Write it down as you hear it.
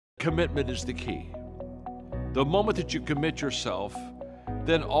Commitment is the key. The moment that you commit yourself,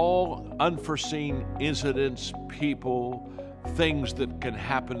 then all unforeseen incidents, people, things that can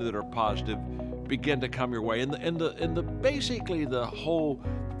happen that are positive begin to come your way. Basically the whole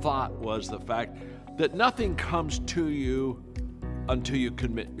thought was the fact that nothing comes to you until you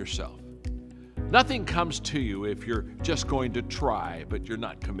commit yourself. Nothing comes to you if you're just going to try, but you're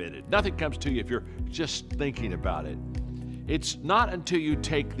not committed. Nothing comes to you if you're just thinking about it. It's not until you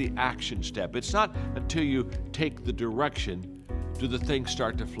take the action step. It's not until you take the direction do the things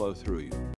start to flow through you.